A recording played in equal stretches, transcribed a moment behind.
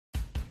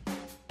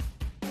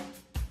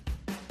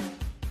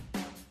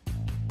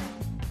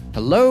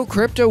Hello,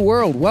 crypto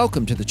world.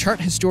 Welcome to the Chart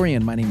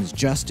Historian. My name is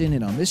Justin,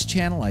 and on this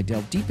channel, I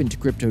delve deep into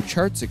crypto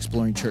charts,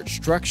 exploring chart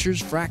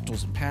structures,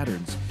 fractals, and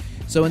patterns.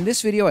 So in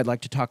this video, I'd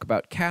like to talk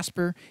about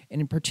Casper,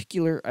 and in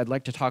particular, I'd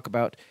like to talk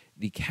about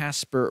the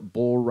Casper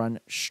bull run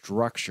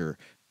structure.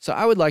 So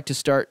I would like to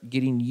start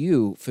getting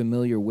you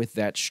familiar with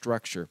that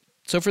structure.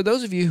 So for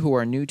those of you who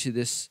are new to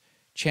this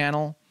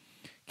channel,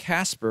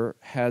 Casper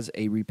has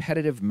a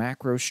repetitive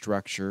macro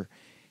structure.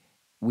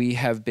 We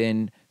have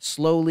been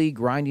slowly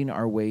grinding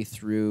our way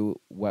through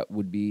what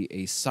would be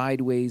a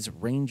sideways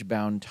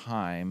range-bound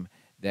time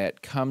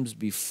that comes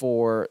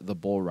before the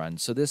bull run.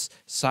 So this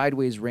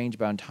sideways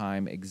range-bound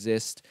time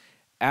exists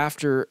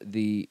after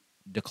the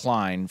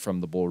decline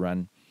from the bull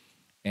run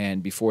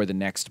and before the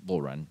next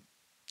bull run.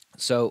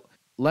 So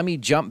let me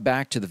jump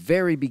back to the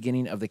very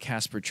beginning of the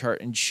Casper chart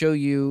and show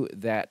you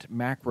that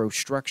macro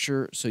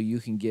structure so you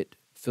can get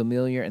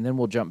familiar, and then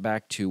we'll jump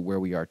back to where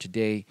we are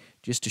today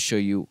just to show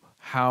you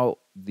how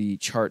the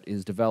chart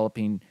is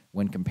developing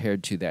when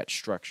compared to that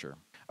structure.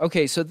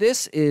 Okay, so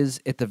this is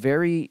at the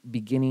very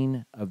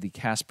beginning of the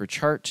Casper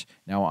chart.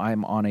 Now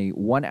I'm on a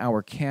 1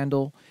 hour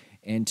candle,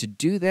 and to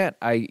do that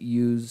I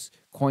use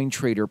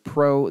CoinTrader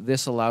Pro.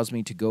 This allows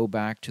me to go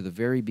back to the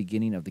very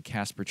beginning of the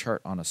Casper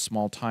chart on a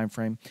small time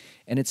frame,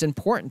 and it's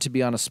important to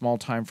be on a small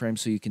time frame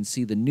so you can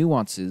see the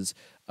nuances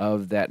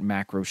of that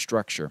macro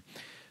structure.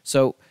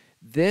 So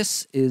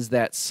this is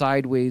that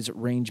sideways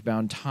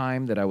range-bound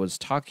time that I was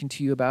talking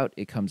to you about.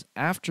 It comes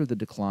after the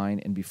decline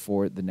and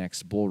before the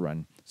next bull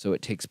run. So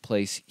it takes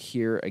place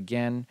here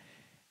again,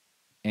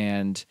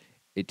 and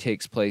it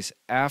takes place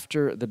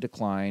after the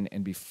decline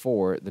and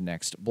before the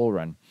next bull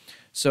run.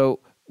 So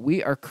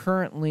we are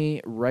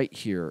currently right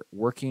here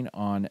working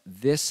on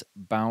this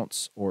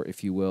bounce, or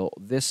if you will,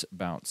 this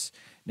bounce.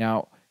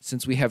 Now,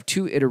 since we have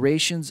two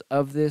iterations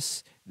of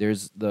this,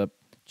 there's the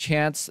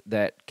chance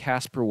that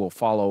Casper will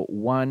follow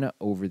one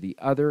over the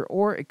other,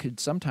 or it could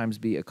sometimes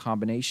be a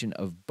combination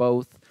of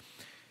both.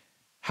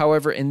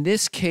 However, in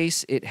this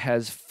case, it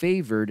has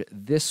favored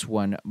this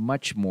one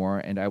much more,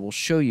 and I will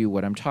show you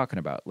what I'm talking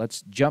about.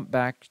 Let's jump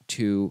back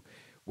to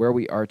where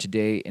we are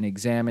today and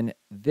examine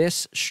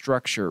this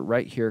structure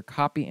right here,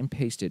 copy and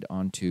pasted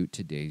onto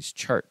today's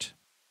chart.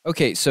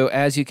 Okay, so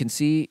as you can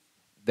see,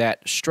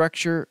 that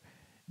structure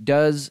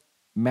does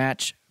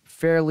match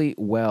fairly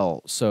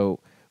well.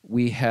 So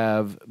we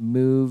have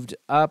moved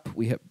up.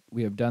 We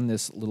have done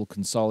this little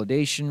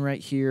consolidation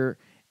right here.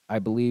 I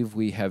believe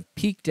we have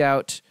peaked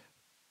out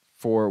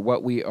for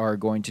what we are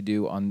going to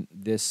do on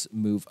this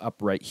move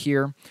up right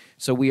here.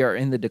 So we are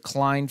in the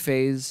decline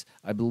phase.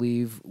 I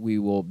believe we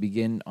will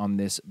begin on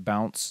this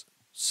bounce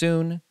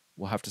soon.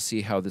 We'll have to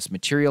see how this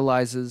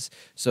materializes.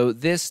 So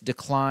this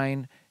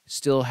decline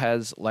still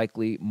has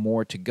likely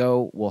more to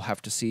go. We'll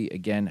have to see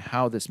again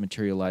how this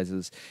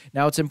materializes.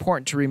 Now it's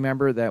important to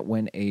remember that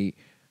when a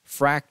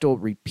fractal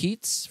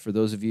repeats, for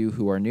those of you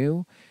who are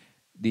new,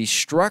 the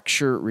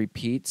structure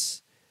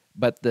repeats,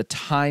 but the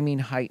timing,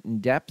 height,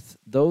 and depth,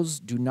 those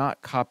do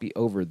not copy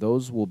over.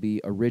 Those will be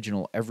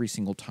original every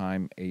single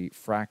time a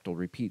fractal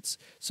repeats.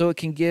 So it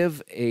can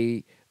give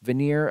a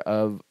veneer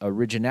of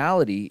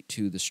originality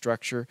to the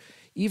structure,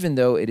 even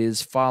though it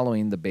is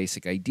following the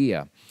basic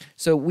idea.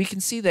 So we can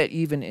see that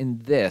even in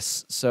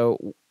this.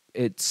 So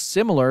it's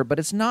similar, but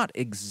it's not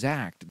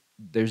exact.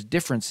 There's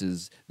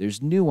differences,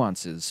 there's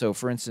nuances. So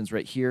for instance,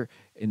 right here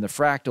in the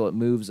fractal, it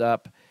moves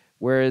up,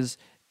 whereas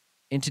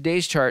in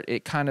today's chart,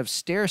 it kind of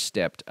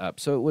stair-stepped up.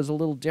 So it was a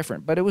little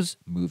different, but it was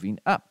moving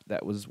up.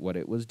 That was what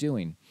it was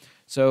doing.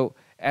 So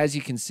as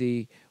you can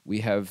see,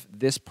 we have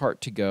this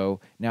part to go.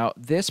 Now,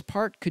 this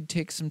part could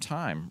take some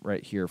time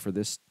right here for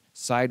this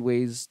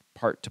sideways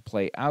part to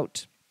play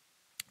out.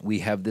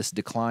 We have this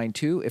decline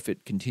too if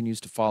it continues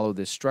to follow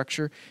this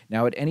structure.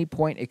 Now at any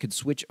point it could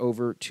switch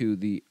over to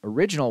the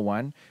original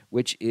one,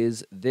 which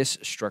is this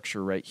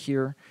structure right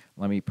here.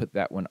 Let me put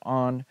that one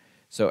on.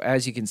 So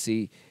as you can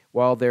see,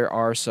 while there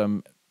are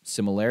some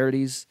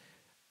similarities,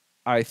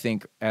 I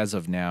think as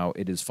of now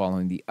it is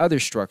following the other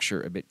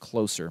structure a bit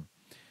closer.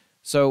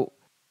 So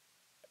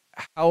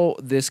how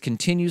this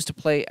continues to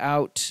play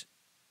out,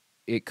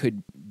 it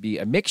could be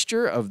a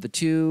mixture of the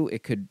two.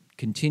 It could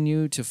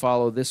continue to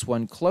follow this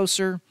one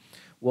closer.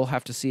 We'll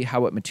have to see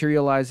how it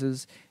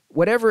materializes.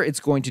 Whatever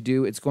it's going to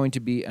do, it's going to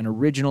be an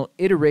original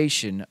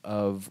iteration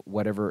of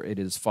whatever it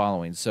is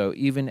following. So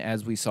even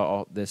as we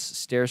saw this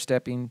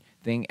stair-stepping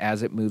thing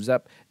as it moves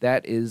up,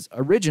 that is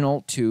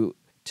original to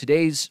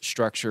today's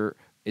structure.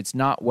 It's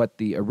not what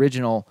the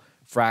original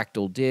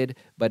fractal did,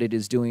 but it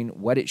is doing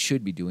what it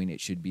should be doing. It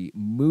should be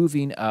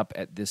moving up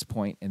at this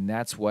point, and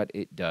that's what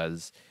it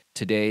does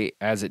today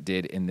as it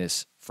did in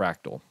this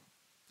fractal.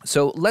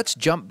 So let's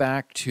jump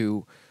back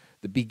to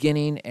the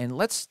beginning and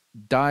let's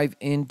dive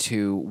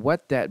into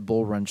what that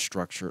bull run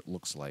structure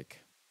looks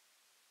like.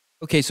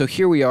 Okay, so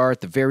here we are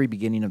at the very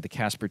beginning of the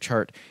Casper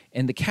chart,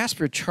 and the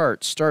Casper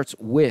chart starts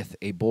with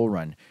a bull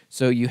run.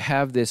 So you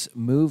have this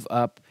move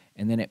up,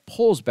 and then it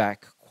pulls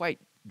back quite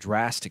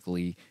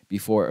drastically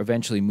before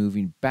eventually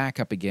moving back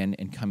up again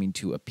and coming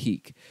to a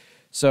peak.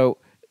 So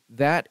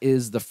that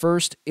is the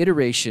first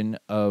iteration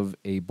of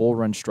a bull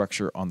run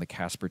structure on the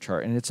Casper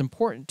chart. And it's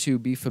important to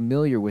be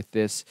familiar with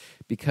this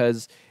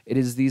because it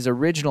is these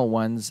original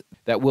ones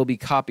that will be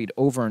copied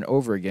over and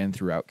over again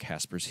throughout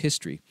Casper's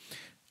history.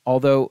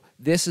 Although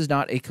this is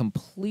not a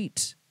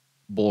complete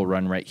bull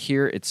run right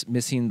here, it's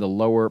missing the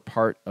lower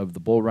part of the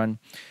bull run.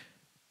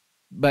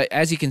 But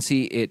as you can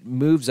see, it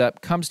moves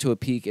up, comes to a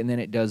peak, and then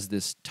it does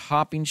this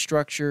topping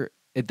structure.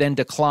 It then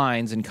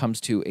declines and comes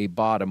to a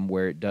bottom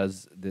where it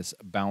does this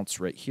bounce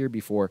right here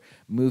before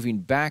moving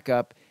back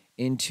up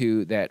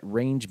into that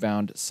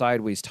range-bound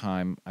sideways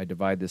time. I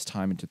divide this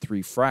time into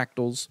 3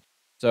 fractals.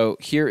 So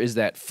here is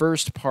that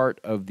first part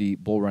of the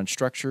bull run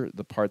structure,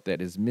 the part that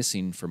is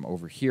missing from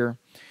over here.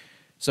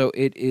 So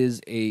it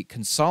is a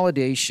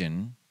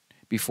consolidation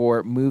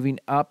before moving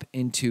up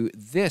into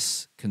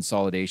this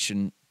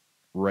consolidation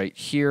right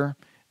here.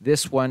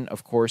 This one,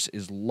 of course,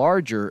 is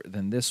larger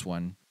than this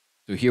one.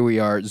 So here we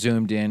are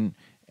zoomed in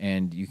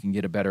and you can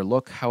get a better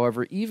look.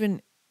 However,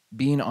 even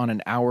being on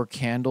an hour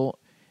candle,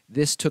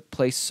 this took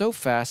place so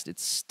fast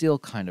it's still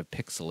kind of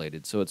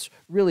pixelated. So it's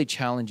really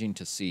challenging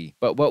to see.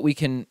 But what we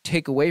can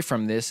take away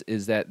from this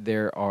is that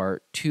there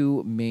are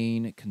 2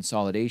 main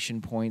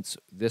consolidation points.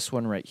 This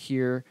one right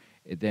here,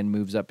 it then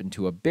moves up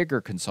into a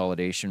bigger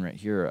consolidation right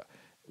here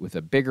with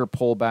a bigger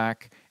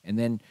pullback, and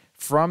then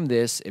from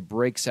this it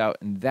breaks out,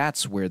 and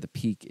that's where the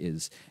peak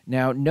is.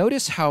 Now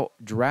notice how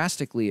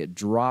drastically it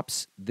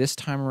drops this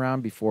time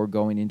around before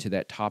going into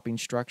that topping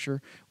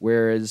structure,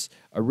 whereas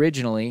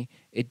originally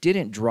it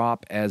didn't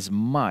drop as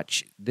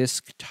much.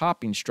 This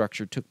topping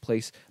structure took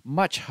place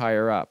much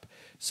higher up.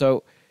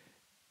 So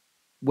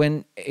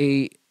when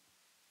a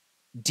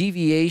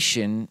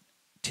deviation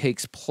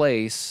takes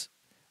place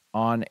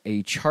on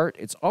a chart,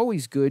 it's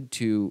always good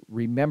to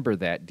remember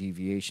that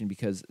deviation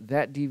because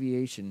that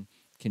deviation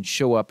can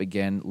show up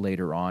again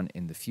later on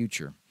in the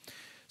future.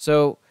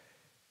 So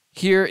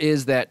here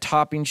is that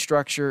topping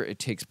structure. It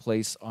takes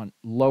place on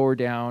lower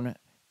down,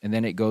 and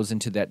then it goes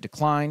into that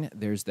decline.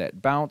 There's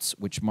that bounce,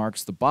 which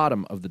marks the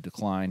bottom of the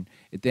decline.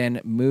 It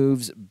then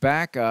moves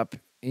back up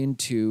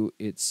into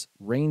its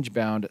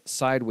range-bound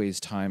sideways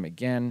time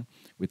again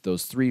with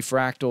those 3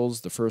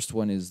 fractals. The first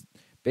one is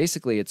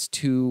basically it's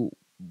 2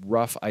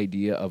 rough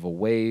idea of a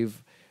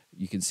wave.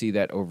 You can see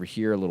that over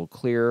here a little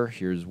clearer.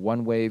 Here's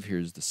one wave,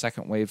 here's the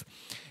second wave.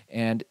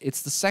 And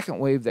it's the second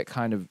wave that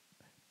kind of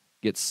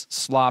gets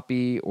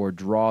sloppy or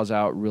draws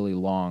out really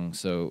long.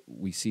 So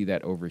we see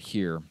that over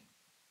here.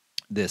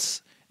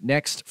 This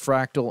next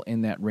fractal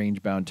in that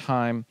range-bound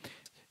time.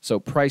 So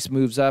price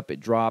moves up, it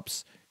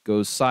drops,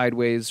 goes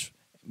sideways,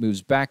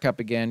 moves back up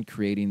again,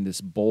 creating this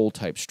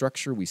bowl-type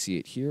structure. We see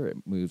it here. It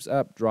moves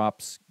up,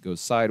 drops, goes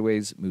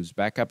sideways, moves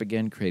back up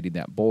again, creating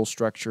that bowl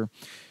structure.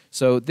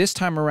 So this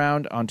time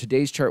around on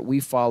today's chart, we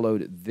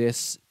followed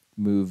this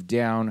move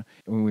down,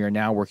 and we are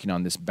now working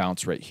on this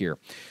bounce right here.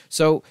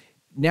 So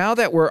now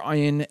that we're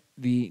in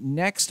the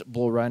next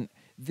bull run,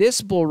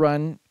 this bull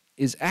run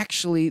is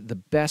actually the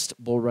best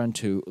bull run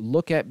to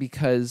look at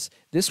because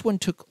this one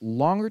took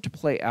longer to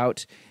play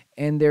out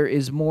and there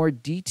is more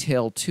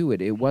detail to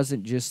it. It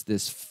wasn't just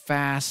this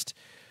fast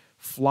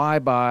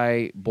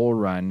flyby bull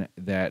run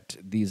that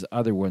these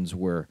other ones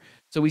were.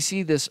 So we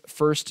see this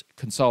first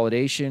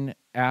consolidation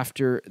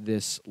after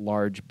this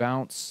large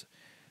bounce.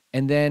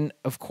 And then,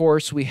 of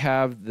course, we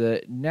have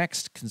the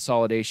next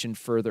consolidation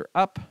further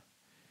up,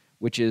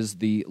 which is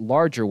the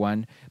larger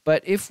one.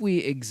 But if we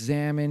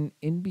examine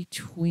in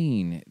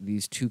between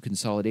these 2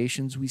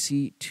 consolidations, we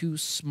see 2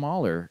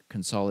 smaller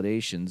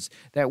consolidations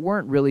that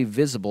weren't really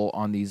visible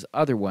on these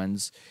other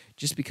ones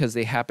just because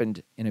they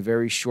happened in a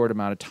very short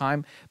amount of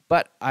time.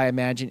 But I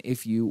imagine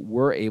if you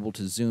were able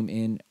to zoom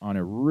in on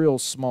a real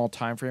small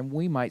time frame,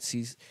 we might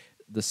see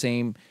the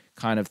same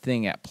kind of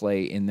thing at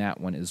play in that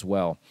one as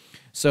well.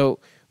 So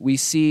we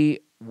see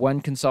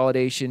 1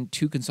 consolidation,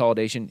 2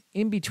 consolidation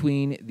in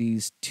between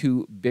these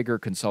 2 bigger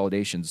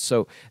consolidations.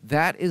 So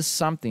that is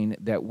something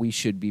that we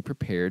should be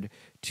prepared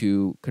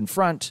to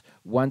confront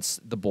once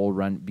the bull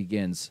run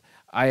begins.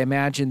 I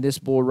imagine this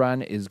bull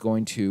run is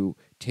going to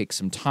take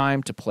some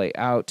time to play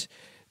out.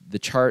 The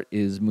chart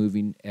is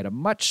moving at a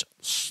much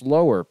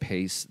slower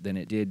pace than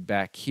it did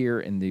back here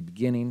in the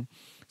beginning.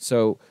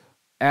 So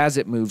as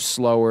it moves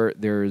slower,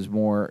 there's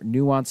more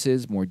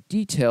nuances, more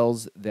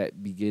details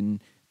that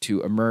begin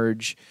to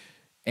emerge.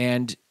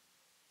 And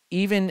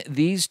even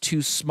these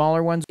 2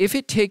 smaller ones, if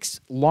it takes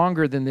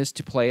longer than this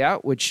to play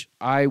out, which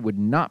I would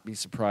not be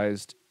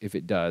surprised if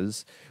it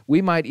does,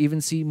 we might even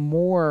see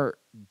more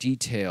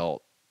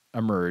detail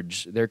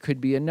emerge. There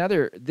could be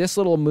another, this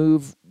little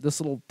move,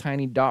 this little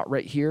tiny dot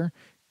right here,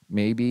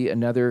 maybe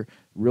another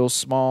real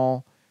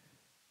small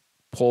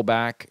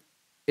pullback.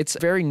 It's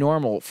very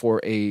normal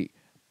for a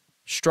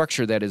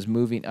structure that is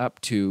moving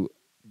up to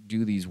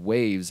do these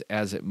waves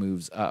as it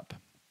moves up.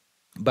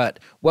 But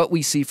what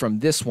we see from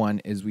this one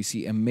is we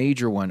see a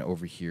major one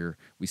over here,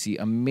 we see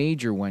a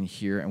major one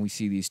here, and we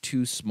see these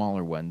 2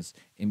 smaller ones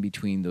in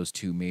between those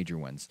 2 major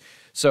ones.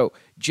 So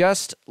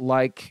just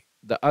like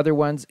the other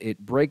ones, it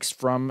breaks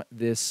from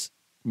this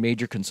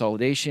major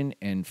consolidation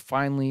and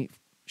finally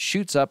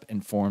shoots up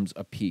and forms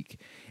a peak.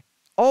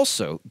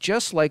 Also,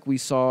 just like we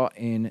saw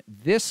in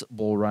this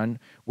bull run,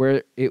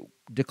 where it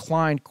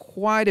declined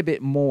quite a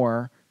bit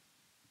more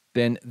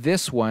than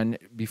this one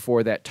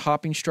before that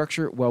topping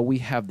structure, well, we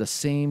have the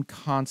same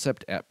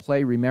concept at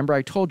play. Remember,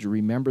 I told you,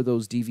 remember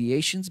those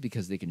deviations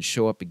because they can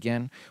show up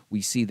again.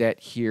 We see that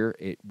here.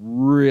 It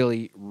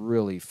really,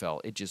 really fell.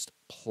 It just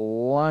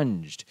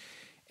plunged.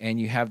 And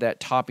you have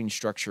that topping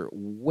structure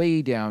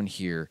way down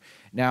here.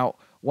 Now,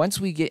 once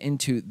we get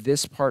into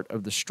this part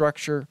of the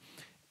structure,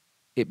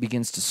 it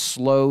begins to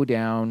slow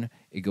down.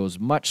 It goes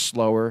much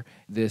slower.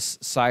 This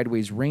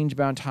sideways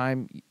range-bound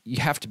time,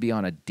 you have to be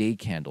on a day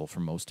candle for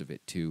most of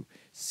it to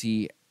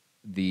see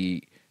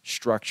the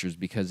structures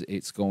because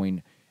it's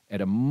going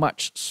at a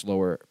much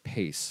slower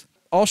pace.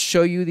 I'll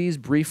show you these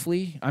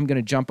briefly. I'm going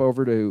to jump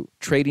over to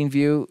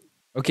TradingView.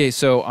 Okay,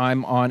 so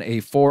I'm on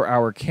a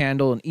 4-hour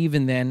candle, and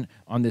even then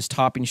on this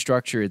topping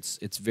structure, it's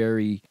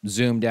very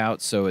zoomed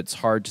out, so it's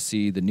hard to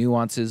see the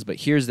nuances, but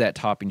here's that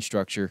topping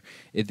structure.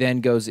 It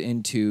then goes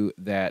into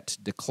that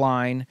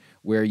decline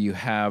where you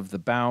have the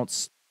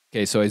bounce.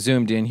 Okay, so I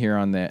zoomed in here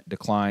on that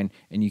decline,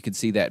 and you can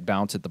see that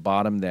bounce at the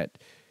bottom. That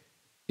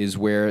is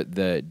where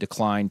the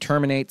decline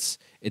terminates.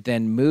 It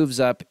then moves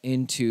up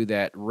into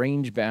that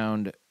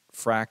range-bound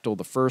fractal,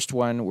 the first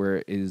one, where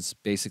it is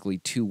basically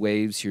 2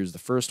 waves. Here's the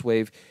first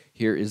wave,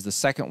 here is the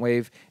second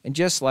wave, and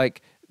just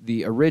like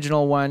the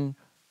original one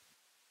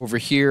over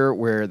here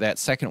where that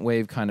second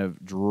wave kind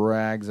of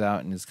drags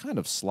out and is kind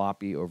of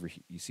sloppy over,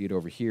 you see it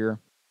over here.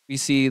 We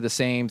see the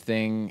same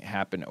thing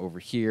happen over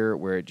here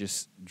where it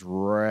just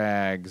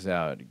drags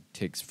out. It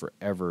takes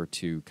forever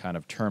to kind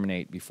of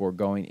terminate before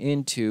going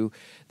into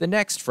the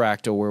next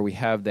fractal where we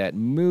have that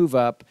move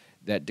up,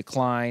 that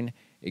decline.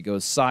 It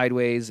goes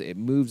sideways, it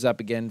moves up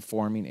again,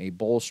 forming a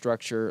bowl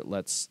structure.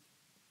 Let's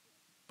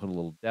put a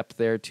little depth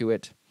there to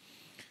it.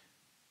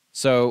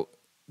 So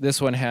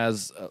this one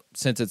has,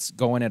 since it's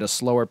going at a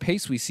slower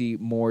pace, we see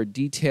more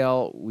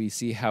detail. We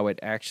see how it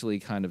actually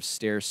kind of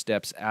stair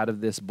steps out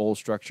of this bowl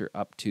structure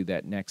up to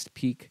that next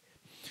peak.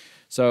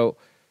 So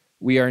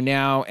we are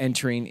now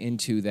entering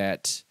into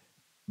that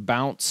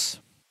bounce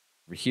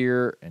over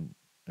here, and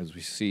as we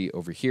see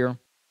over here.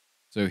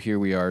 So here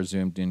we are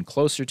zoomed in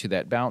closer to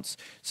that bounce.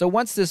 So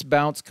once this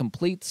bounce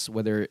completes,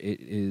 whether it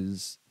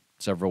is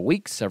several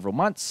weeks, several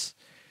months,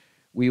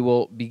 we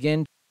will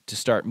begin to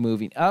start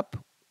moving up.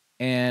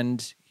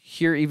 And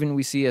here even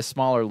we see a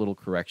smaller little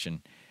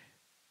correction.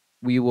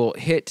 We will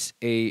hit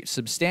a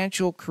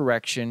substantial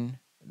correction.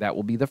 That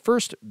will be the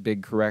first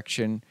big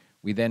correction.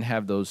 We then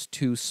have those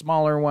 2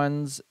 smaller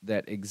ones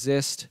that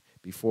exist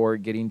before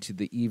getting to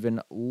the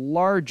even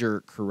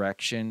larger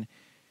correction,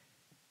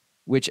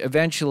 which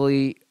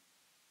eventually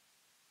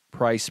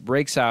price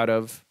breaks out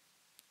of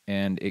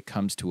and it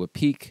comes to a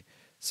peak.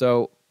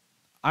 So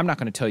I'm not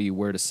going to tell you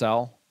where to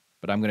sell,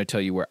 but I'm going to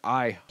tell you where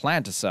I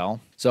plan to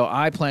sell. So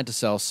I plan to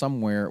sell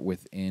somewhere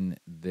within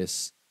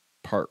this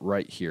part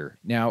right here.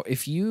 Now,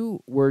 if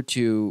you were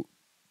to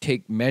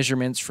take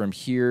measurements from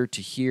here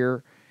to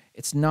here,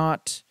 it's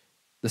not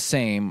the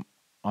same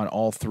on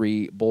all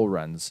 3 bull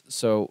runs.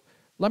 So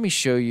let me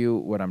show you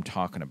what I'm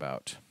talking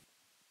about.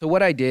 So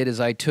what I did is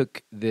I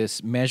took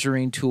this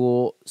measuring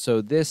tool.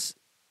 So this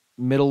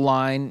middle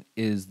line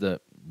is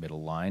the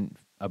middle line.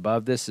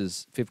 Above this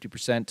is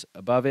 50%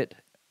 above it.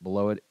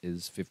 Below it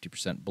is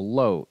 50%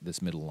 below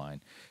this middle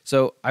line.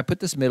 So I put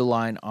this middle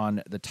line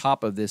on the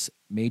top of this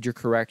major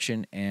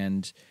correction,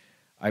 and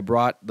I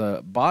brought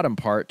the bottom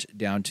part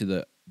down to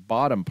the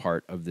bottom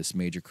part of this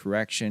major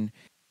correction.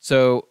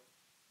 So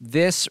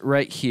this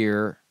right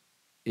here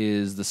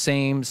is the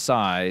same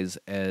size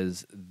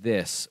as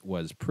this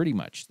was pretty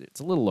much.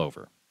 It's a little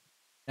over.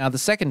 Now, the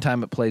second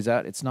time it plays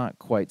out, it's not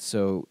quite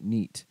so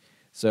neat.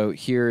 So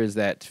here is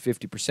that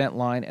 50%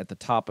 line at the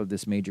top of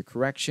this major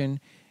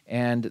correction,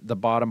 and the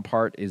bottom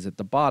part is at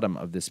the bottom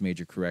of this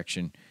major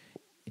correction.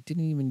 It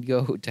didn't even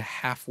go to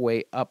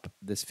halfway up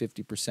this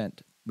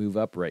 50% move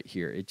up right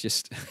here. It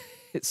just,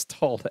 it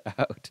stalled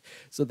out.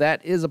 So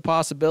that is a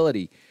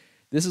possibility.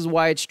 This is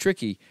why it's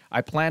tricky.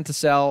 I plan to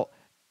sell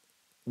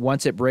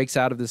once it breaks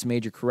out of this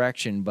major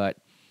correction, but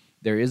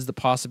there is the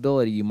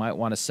possibility you might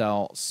want to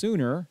sell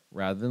sooner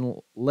rather than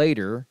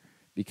later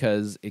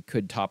because it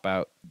could top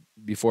out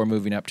before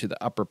moving up to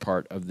the upper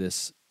part of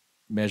this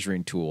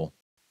measuring tool.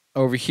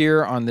 Over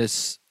here on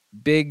this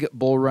big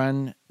bull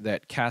run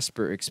that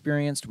Casper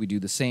experienced, we do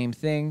the same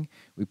thing.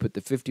 We put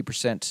the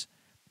 50%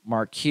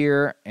 mark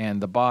here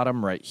and the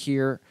bottom right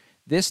here.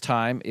 This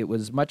time it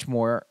was much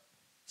more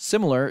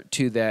similar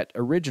to that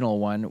original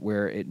one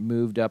where it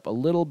moved up a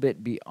little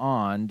bit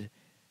beyond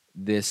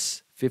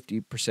this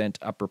 50%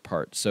 upper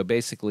part. So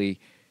basically,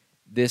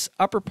 this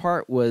upper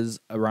part was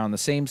around the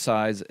same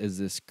size as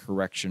this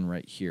correction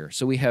right here.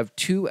 So we have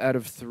 2 out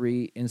of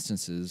 3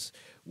 instances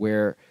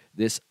where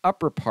this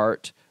upper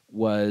part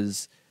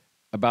was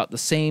about the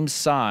same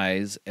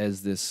size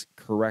as this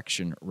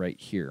correction right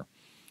here.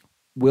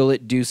 Will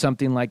it do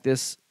something like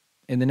this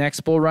in the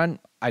next bull run?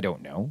 I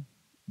don't know,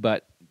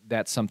 but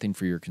that's something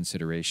for your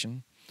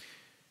consideration.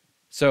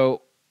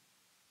 So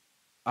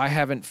I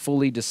haven't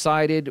fully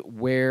decided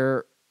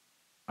where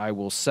I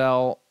will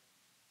sell.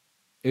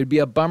 It would be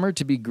a bummer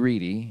to be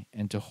greedy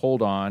and to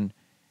hold on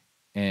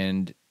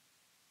and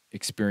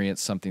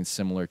experience something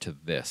similar to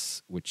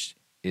this, which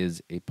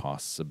is a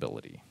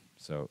possibility.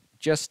 So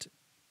just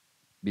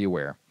be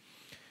aware.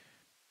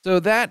 So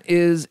that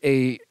is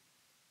a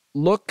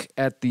look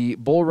at the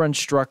bull run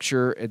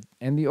structure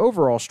and the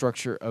overall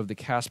structure of the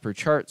Casper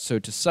chart. So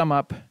to sum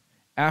up,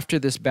 after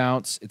this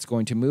bounce, it's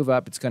going to move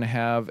up. It's going to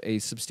have a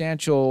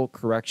substantial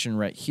correction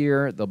right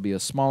here. There'll be a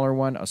smaller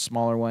one,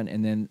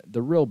 and then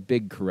the real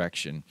big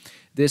correction.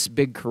 This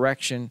big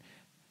correction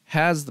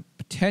has the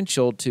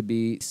potential to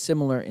be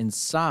similar in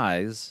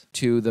size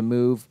to the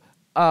move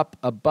up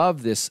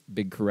above this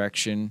big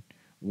correction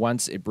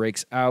once it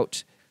breaks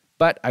out.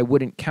 But I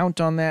wouldn't count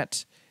on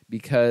that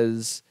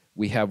because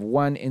we have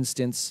one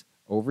instance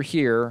over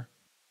here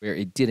where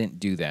it didn't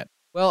do that.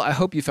 Well, I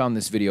hope you found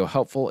this video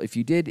helpful. If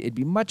you did, it'd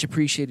be much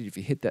appreciated if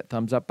you hit that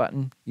thumbs up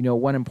button. You know,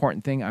 one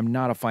important thing, I'm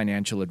not a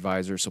financial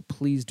advisor, so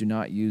please do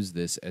not use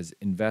this as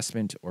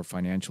investment or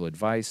financial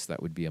advice.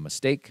 That would be a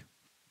mistake.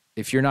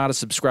 If you're not a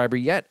subscriber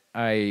yet,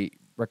 I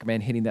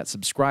recommend hitting that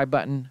subscribe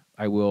button.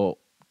 I will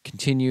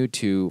continue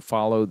to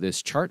follow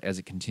this chart as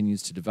it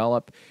continues to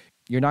develop.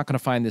 You're not going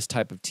to find this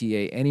type of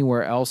TA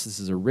anywhere else. This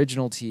is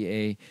original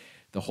TA.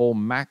 The whole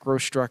macro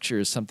structure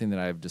is something that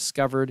I've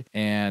discovered,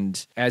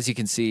 and as you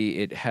can see,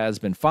 it has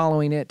been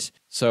following it.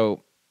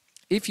 So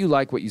if you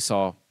like what you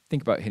saw,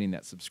 think about hitting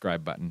that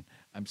subscribe button.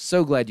 I'm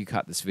so glad you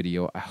caught this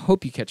video. I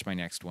hope you catch my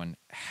next one.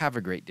 Have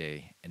a great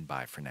day, and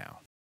bye for now.